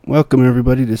Welcome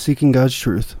everybody to Seeking God's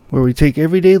Truth, where we take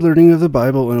everyday learning of the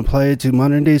Bible and apply it to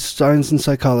modern day science and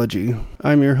psychology.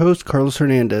 I'm your host, Carlos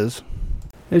Hernandez.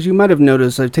 As you might have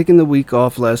noticed, I've taken the week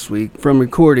off last week from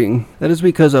recording. That is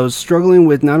because I was struggling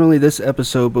with not only this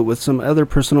episode, but with some other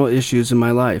personal issues in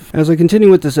my life. As I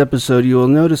continue with this episode, you will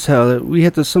notice how that we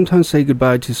have to sometimes say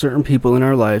goodbye to certain people in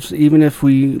our lives, even if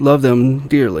we love them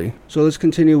dearly. So let's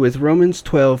continue with Romans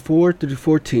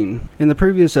 12:4-14. In the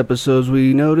previous episodes,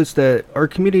 we noticed that our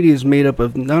community is made up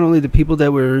of not only the people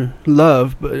that we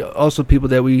love, but also people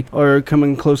that we are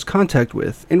coming in close contact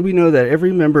with. And we know that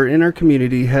every member in our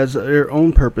community has their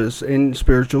own purpose and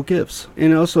spiritual gifts.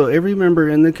 And also every member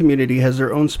in the community has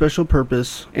their own special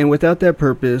purpose. And without that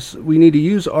purpose, we need to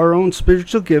use our own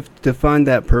spiritual gift to find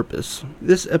that purpose.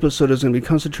 This episode is going to be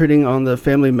concentrating on the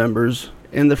family members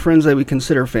and the friends that we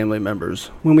consider family members.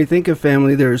 When we think of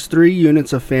family, there's three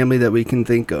units of family that we can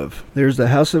think of. There's the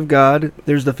house of God,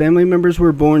 there's the family members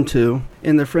we're born to,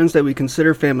 and the friends that we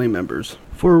consider family members.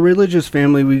 For a religious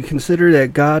family, we consider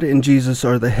that God and Jesus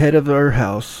are the head of our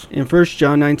house. In 1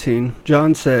 John 19,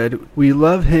 John said, "We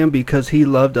love him because he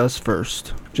loved us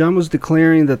first." John was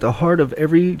declaring that the heart of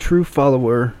every true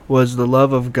follower was the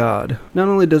love of God. Not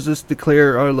only does this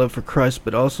declare our love for Christ,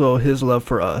 but also his love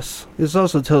for us. This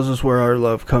also tells us where our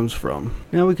love comes from.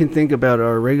 Now we can think about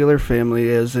our regular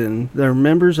family as in they're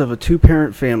members of a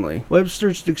two-parent family.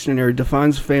 Webster's dictionary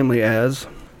defines family as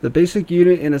the basic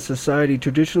unit in a society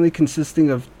traditionally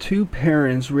consisting of two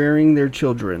parents rearing their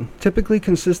children, typically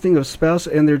consisting of spouse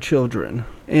and their children,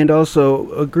 and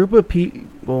also a group of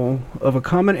people of a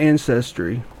common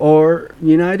ancestry, or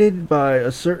united by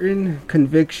a certain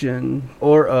conviction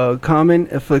or a common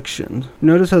affliction.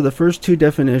 Notice how the first two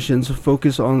definitions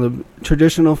focus on the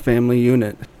traditional family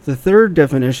unit. The third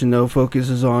definition, though,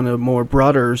 focuses on a more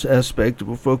broader aspect,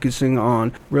 focusing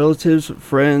on relatives,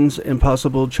 friends, and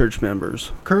possible church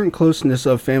members. Current closeness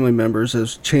of family members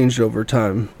has changed over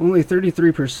time. Only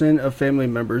 33% of family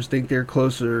members think they're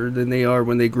closer than they are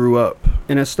when they grew up.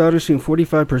 An astonishing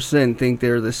 45% think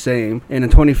they're the same, and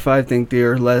 25% think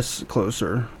they're less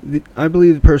closer. I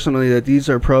believe personally that these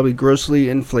are probably grossly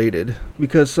inflated,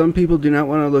 because some people do not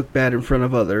want to look bad in front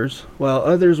of others, while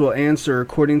others will answer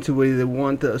according to the way they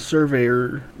want a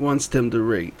surveyor wants them to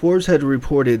rate. Forbes had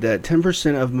reported that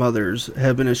 10% of mothers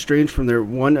have been estranged from their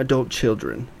one adult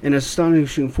children. An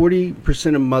astonishing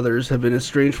 40% of mothers have been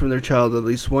estranged from their child at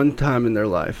least one time in their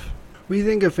life. We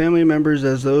think of family members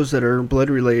as those that are blood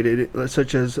related,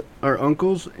 such as our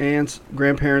uncles, aunts,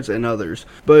 grandparents, and others.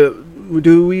 But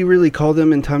do we really call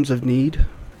them in times of need?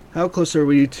 How close are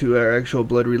we to our actual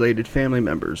blood related family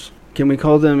members? Can we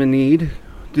call them in need?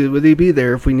 Will they be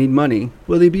there if we need money?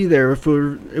 Will they be there if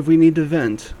we need to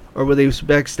vent? Or will they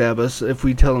backstab us if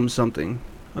we tell them something?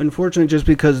 Unfortunately, just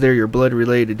because they're your blood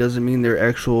related doesn't mean they're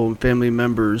actual family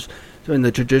members in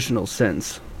the traditional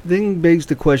sense. The thing begs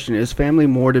the question, is family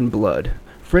more than blood?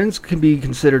 Friends can be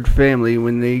considered family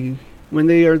when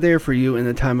they are there for you in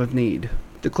the time of need.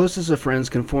 The closest of friends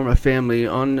can form a family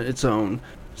on its own,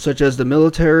 such as the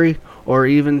military or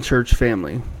even church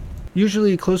family.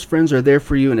 Usually, close friends are there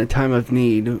for you in a time of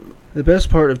need. The best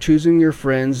part of choosing your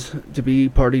friends to be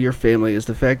part of your family is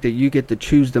the fact that you get to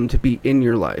choose them to be in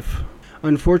your life.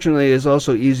 Unfortunately, it is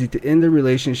also easy to end the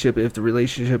relationship if the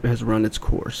relationship has run its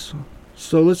course.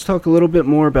 So let's talk a little bit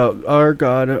more about our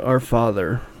God, our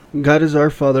Father. God is our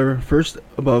Father first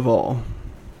above all.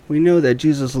 We know that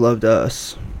Jesus loved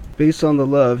us based on the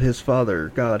love his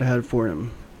Father, God, had for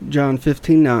him. John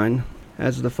 15:9.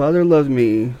 As the Father loved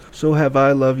me, so have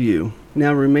I loved you.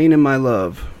 Now remain in my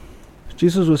love.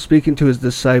 Jesus was speaking to his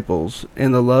disciples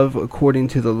and the love according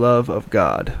to the love of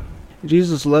God.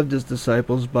 Jesus loved his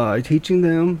disciples by teaching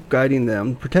them, guiding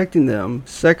them, protecting them,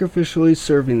 sacrificially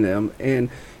serving them, and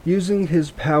using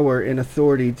his power and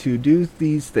authority to do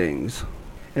these things.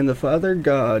 And the Father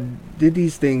God did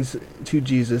these things to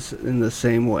Jesus in the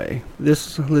same way.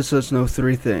 This lets us know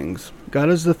three things. God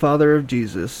is the Father of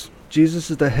Jesus.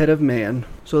 Jesus is the head of man,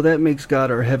 so that makes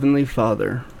God our Heavenly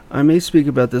Father. I may speak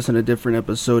about this in a different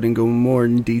episode and go more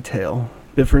in detail.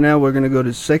 But for now, we're going to go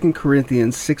to 2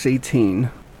 Corinthians 6:18.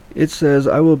 It says,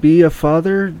 "I will be a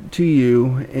father to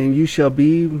you, and you shall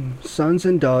be sons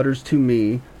and daughters to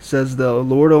me, says the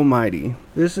Lord Almighty."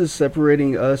 This is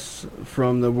separating us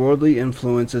from the worldly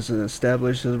influences and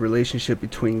establishes a relationship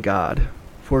between God.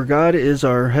 For God is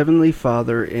our Heavenly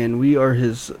Father, and we are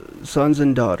his sons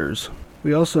and daughters.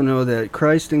 We also know that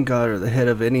Christ and God are the head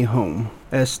of any home,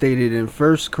 as stated in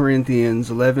 1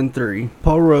 Corinthians 11:3.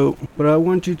 Paul wrote, "But I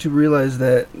want you to realize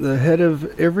that the head of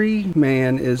every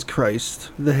man is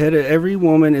Christ, the head of every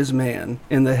woman is man,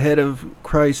 and the head of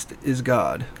Christ is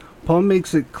God." Paul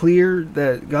makes it clear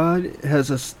that God has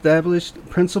established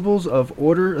principles of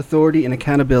order, authority, and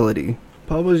accountability.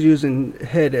 Paul was using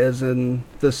head as in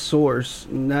the source,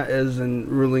 not as in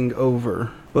ruling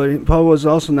over. But Paul was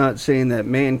also not saying that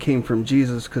man came from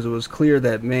Jesus, because it was clear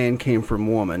that man came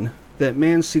from woman. That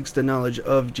man seeks the knowledge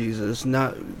of Jesus,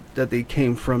 not that they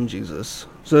came from Jesus.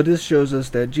 So this shows us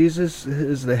that Jesus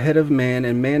is the head of man,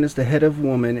 and man is the head of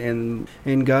woman,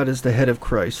 and God is the head of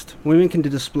Christ. Women can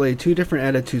display two different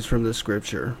attitudes from the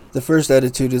scripture. The first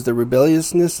attitude is the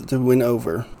rebelliousness to win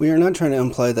over. We are not trying to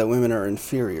imply that women are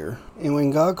inferior. And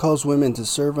when God calls women to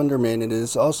serve under men, it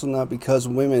is also not because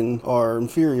women are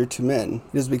inferior to men.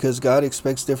 It is because God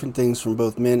expects different things from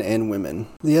both men and women.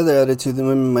 The other attitude that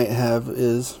women might have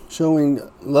is showing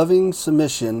loving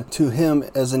submission to him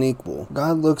as an equal.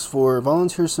 God looks for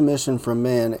volunteer submission from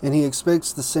man, and he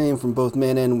expects the same from both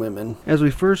men and women. As we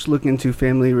first look into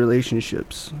family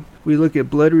relationships, we look at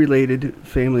blood-related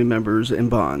family members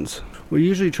and bonds. We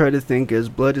usually try to think as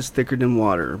blood is thicker than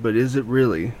water, but is it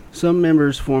really? Some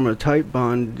members form a tight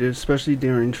bond, especially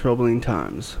during troubling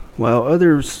times, while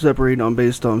others separate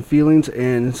based on feelings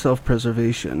and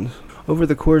self-preservation. Over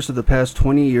the course of the past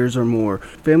 20 years or more,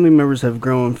 family members have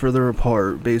grown further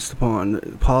apart based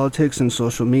upon politics and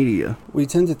social media. We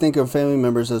tend to think of family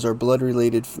members as our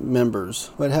blood-related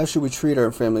members, but how should we treat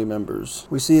our family members?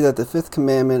 We see that the fifth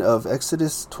commandment of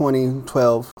Exodus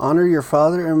 20:12, honor your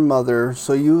father and mother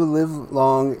so you will live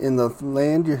long in the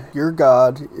land your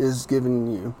God is giving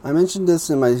you. I mentioned this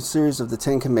in my series of the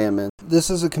 10 Commandments.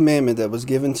 This is a commandment that was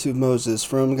given to Moses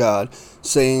from God,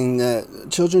 saying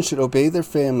that children should obey their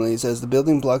families as the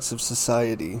building blocks of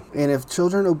society. And if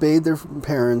children obeyed their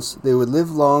parents, they would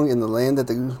live long in the land that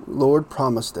the Lord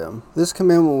promised them. This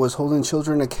commandment was holding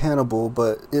children accountable,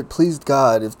 but it pleased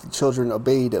God if the children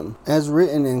obeyed him. As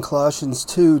written in Colossians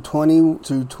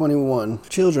 2:20-21,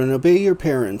 children, obey your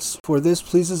parents, for this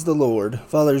pleases the Lord.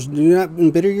 Fathers, do not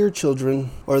embitter your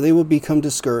children, or they will become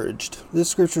discouraged. This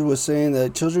scripture was saying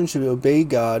that children should obey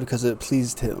God because it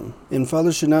pleased him. And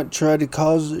fathers should not try to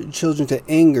cause children to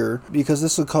anger, because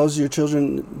this will cause your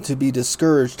children to be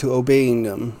discouraged to obeying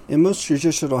them. In most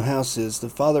traditional houses, the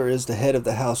father is the head of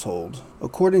the household.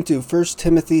 According to 1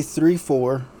 Timothy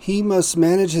 3:4, he must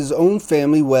manage his own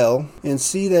family well and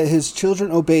see that his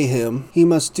children obey him. He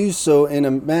must do so in a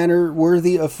manner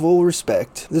worthy of full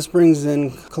respect. This brings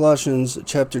in Colossians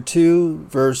chapter 2,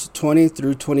 verse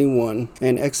 20-21,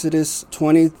 and Exodus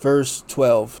 20, verse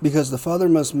 12, because the father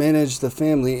must manage the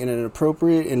family in an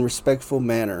appropriate and respectful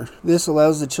manner. This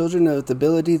allows the children the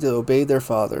ability to obey their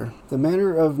father. The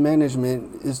manner of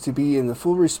management is to be in the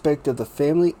full respect of the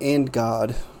family and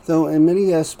God. Though in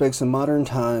many aspects in modern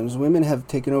times, women have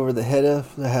taken over the head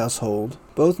of the household,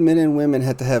 both men and women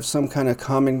have to have some kind of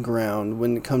common ground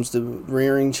when it comes to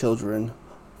rearing children.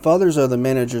 Fathers are the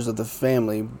managers of the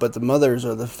family, but the mothers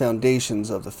are the foundations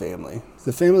of the family.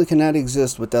 The family cannot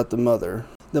exist without the mother.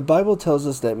 The Bible tells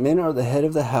us that men are the head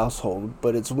of the household,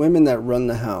 but it's women that run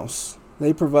the house.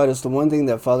 They provide us the one thing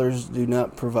that fathers do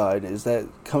not provide, is that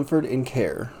comfort and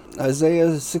care.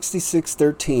 Isaiah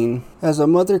 66:13, as a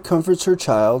mother comforts her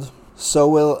child, so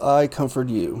will I comfort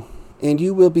you, and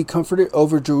you will be comforted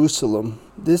over Jerusalem.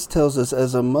 This tells us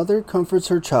as a mother comforts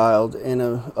her child and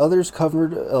others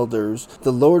comfort elders,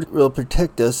 the Lord will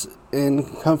protect us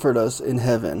and comfort us in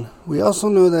heaven. We also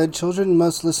know that children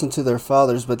must listen to their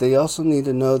fathers, but they also need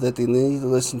to know that they need to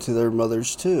listen to their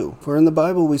mothers too. For in the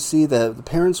Bible we see that the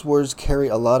parents' words carry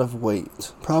a lot of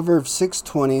weight. Proverbs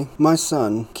 6:20, my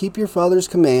son, keep your father's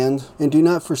command and do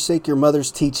not forsake your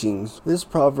mother's teachings. This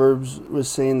Proverbs was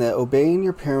saying that obeying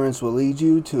your parents will lead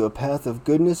you to a path of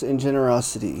goodness and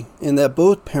generosity, and that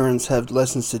both parents have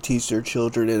lessons to teach their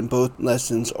children, and both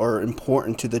lessons are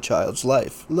important to the child's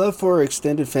life. Love for our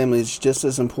extended family is just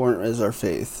as important as our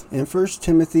faith. In 1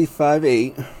 Timothy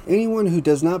 5:8, anyone who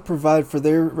does not provide for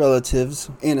their relatives,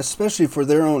 and especially for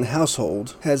their own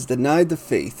household, has denied the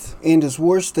faith and is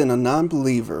worse than a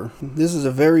non-believer. This is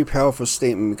a very powerful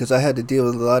statement because I had to deal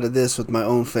with a lot of this with my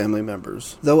own family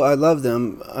members. Though I love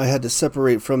them, I had to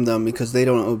separate from them because they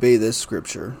don't obey this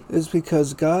scripture. It's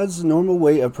because God's normal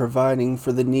way of providing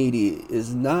for the needy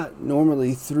is not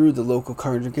normally through the local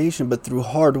congregation, but through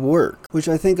hard work, which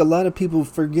I think a lot of people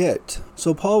forget.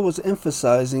 So Paul was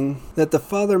emphasizing that the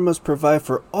father must provide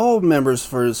for all members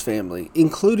for his family,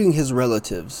 including his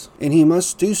relatives, and he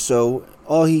must do so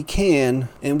all he can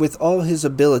and with all his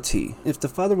ability. If the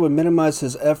father would minimize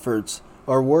his efforts,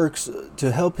 or works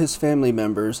to help his family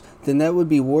members, then that would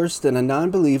be worse than a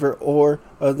non-believer or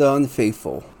the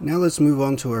unfaithful. Now let's move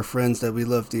on to our friends that we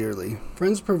love dearly.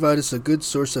 Friends provide us a good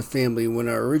source of family when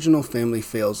our original family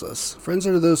fails us. Friends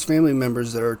are those family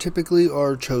members that are typically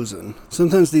our chosen.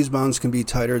 Sometimes these bonds can be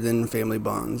tighter than family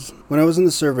bonds. When I was in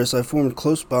the service, I formed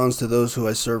close bonds to those who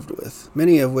I served with,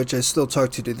 many of which I still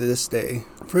talk to this day.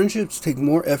 Friendships take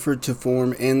more effort to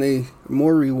form and they are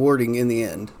more rewarding in the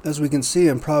end. As we can see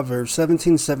in Proverbs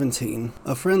 17:17,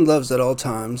 a friend loves at all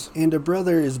times, and a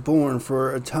brother is born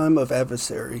for a time of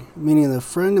adversary, meaning the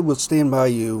friend will stand by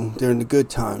you during the good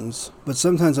times. But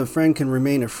sometimes a friend can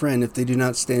remain a friend if they do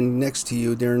not stand next to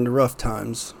you during the rough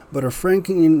times. But a friend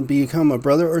can become a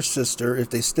brother or sister if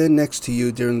they stand next to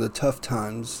you during the tough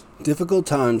times. Difficult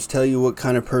times tell you what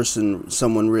kind of person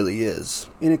someone really is.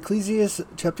 In Ecclesiastes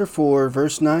chapter 4,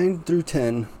 verse 9 through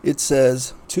 10, it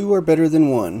says, "Two are better than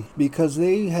one, because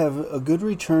they have a good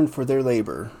return for their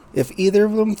labor. If either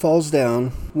of them falls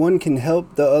down, one can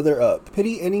help the other up.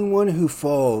 Pity anyone who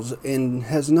falls and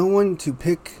has no one to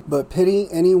pick, but pity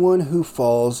anyone who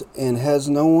falls and has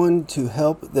no one to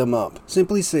help them up."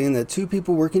 Simply saying that two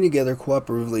people working together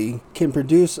cooperatively can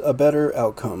produce a better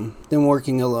outcome than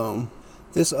working alone.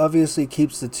 This obviously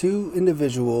keeps the two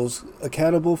individuals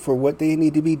accountable for what they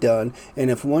need to be done, and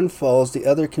if one falls, the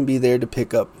other can be there to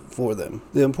pick up for them.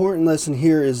 The important lesson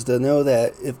here is to know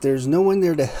that if there's no one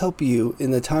there to help you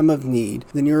in the time of need,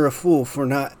 then you're a fool for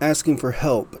not asking for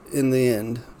help in the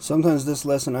end. Sometimes this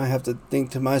lesson I have to think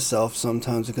to myself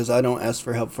sometimes because I don't ask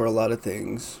for help for a lot of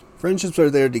things. Friendships are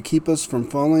there to keep us from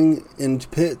falling into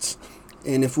pits.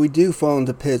 And if we do fall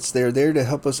into pits, they're there to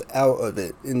help us out of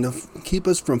it and to keep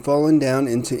us from falling down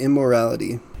into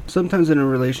immorality. Sometimes in a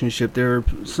relationship, there's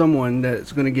someone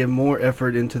that's going to give more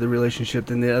effort into the relationship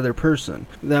than the other person.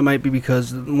 That might be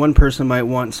because one person might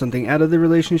want something out of the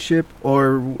relationship,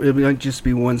 or it might just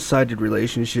be one-sided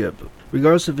relationship.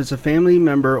 Regardless if it's a family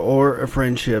member or a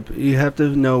friendship, you have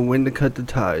to know when to cut the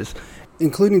ties,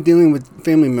 including dealing with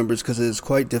family members, because it is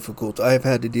quite difficult. I have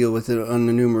had to deal with it on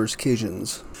numerous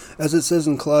occasions. As it says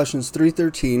in Colossians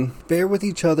 3:13, "Bear with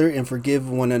each other and forgive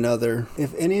one another.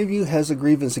 If any of you has a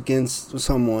grievance against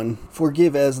someone,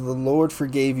 forgive as the Lord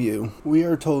forgave you." We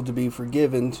are told to be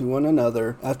forgiven to one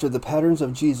another after the patterns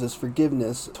of Jesus'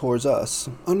 forgiveness towards us.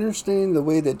 Understanding the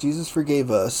way that Jesus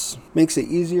forgave us makes it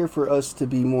easier for us to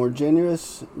be more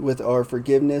generous with our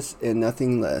forgiveness and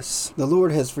nothing less. The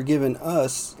Lord has forgiven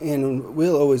us and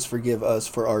will always forgive us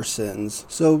for our sins.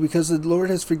 So because the Lord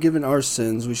has forgiven our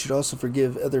sins, we should also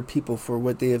forgive other people for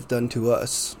what they have done to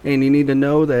us. And you need to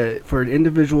know that for an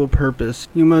individual purpose,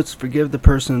 you must forgive the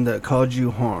person that caused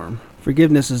you harm.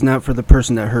 Forgiveness is not for the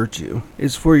person that hurt you.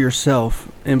 It's for yourself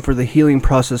and for the healing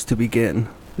process to begin.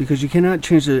 Because you cannot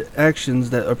change the actions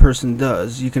that a person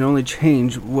does. You can only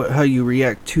change how you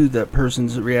react to that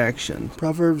person's reaction.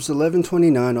 Proverbs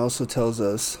 11:29 also tells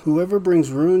us, "Whoever brings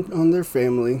ruin on their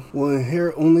family will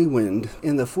inherit only wind,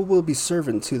 and the fool will be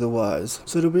servant to the wise."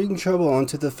 So to bring trouble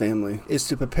onto the family is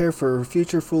to prepare for a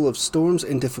future full of storms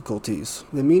and difficulties.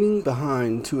 The meaning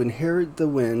behind to inherit the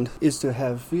wind is to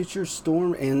have future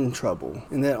storm and trouble,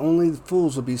 and that only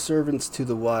fools will be servants to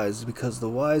the wise, because the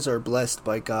wise are blessed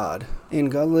by God. And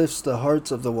God lifts the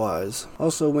hearts of the wise.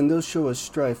 Also, when those show us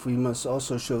strife, we must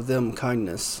also show them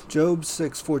kindness. Job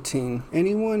 6:14,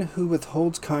 "Anyone who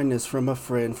withholds kindness from a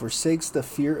friend forsakes the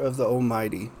fear of the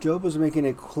Almighty." Job was making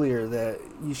it clear that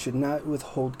you should not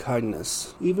withhold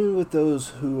kindness, even with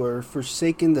those who are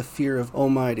forsaking the fear of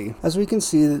Almighty. As we can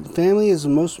see, family is the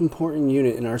most important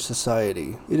unit in our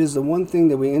society. It is the one thing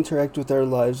that we interact with our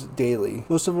lives daily.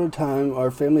 Most of our time, our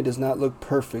family does not look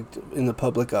perfect in the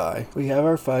public eye. We have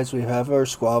our fights, we have our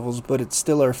squabbles, but it's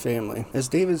still our family. As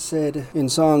David said in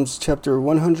Psalms chapter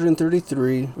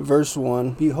 133, verse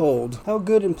 1, "Behold, how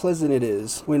good and pleasant it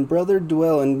is when brothers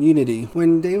dwell in unity."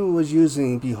 When David was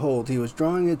using "behold," he was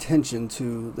drawing attention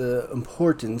to the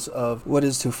importance of what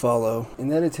is to follow,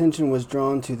 and that attention was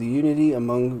drawn to the unity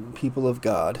among people of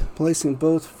God. Placing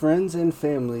both friends and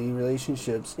family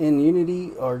relationships in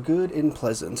unity are good and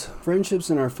pleasant. Friendships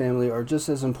in our family are just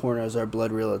as important as our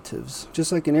blood relatives.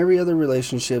 Just like in every other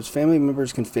relationships, family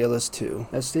members can fail us too.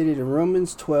 As stated in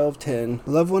Romans 12:10,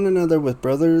 "Love one another with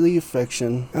brotherly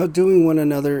affection, outdoing one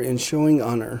another and showing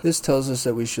honor." This tells us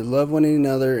that we should love one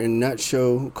another and not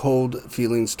show cold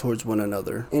feelings towards one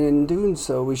another. And in doing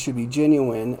so, we should be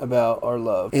genuine about our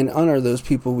love and honor those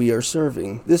people we are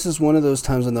serving. This is one of those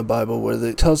times in the Bible where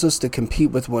it tells us to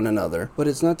compete with one another, but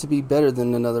it's not to be better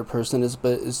than another person,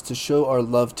 but it's to show our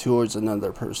love towards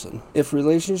another person. If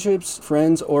relationships,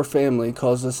 friends, or family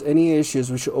cause us any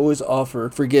issues, we should always offer offer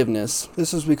forgiveness.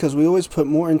 This is because we always put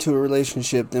more into a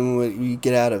relationship than what we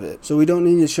get out of it. So we don't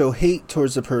need to show hate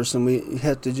towards the person, we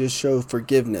have to just show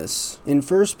forgiveness. In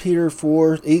 1 Peter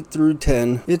 4, 8 through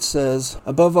 10, it says,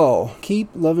 "Above all, keep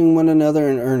loving one another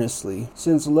and earnestly,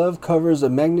 since love covers a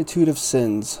magnitude of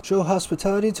sins. Show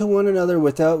hospitality to one another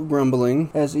without grumbling.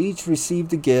 As each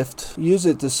received a gift, use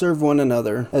it to serve one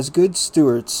another as good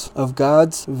stewards of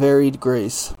God's varied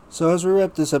grace." So as we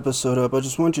wrap this episode up, I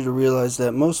just want you to realize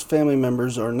that most family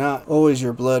members are not always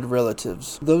your blood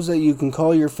relatives. Those that you can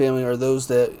call your family are those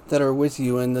that are with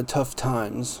you in the tough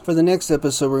times. For the next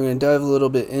episode, we're going to dive a little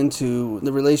bit into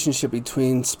the relationship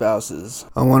between spouses.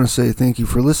 I want to say thank you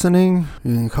for listening.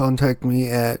 You can contact me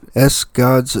at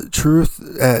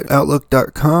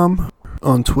sgodstruth@outlook.com.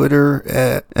 on Twitter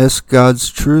at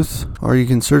sgodstruth, or you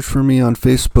can search for me on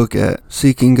Facebook at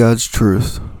Seeking God's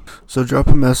Truth. So drop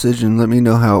a message and let me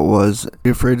know how it was.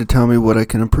 Be afraid to tell me what I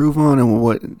can improve on and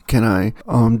what can I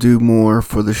do more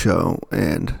for the show,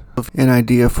 and an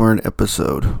idea for an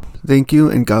episode. Thank you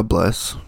and God bless.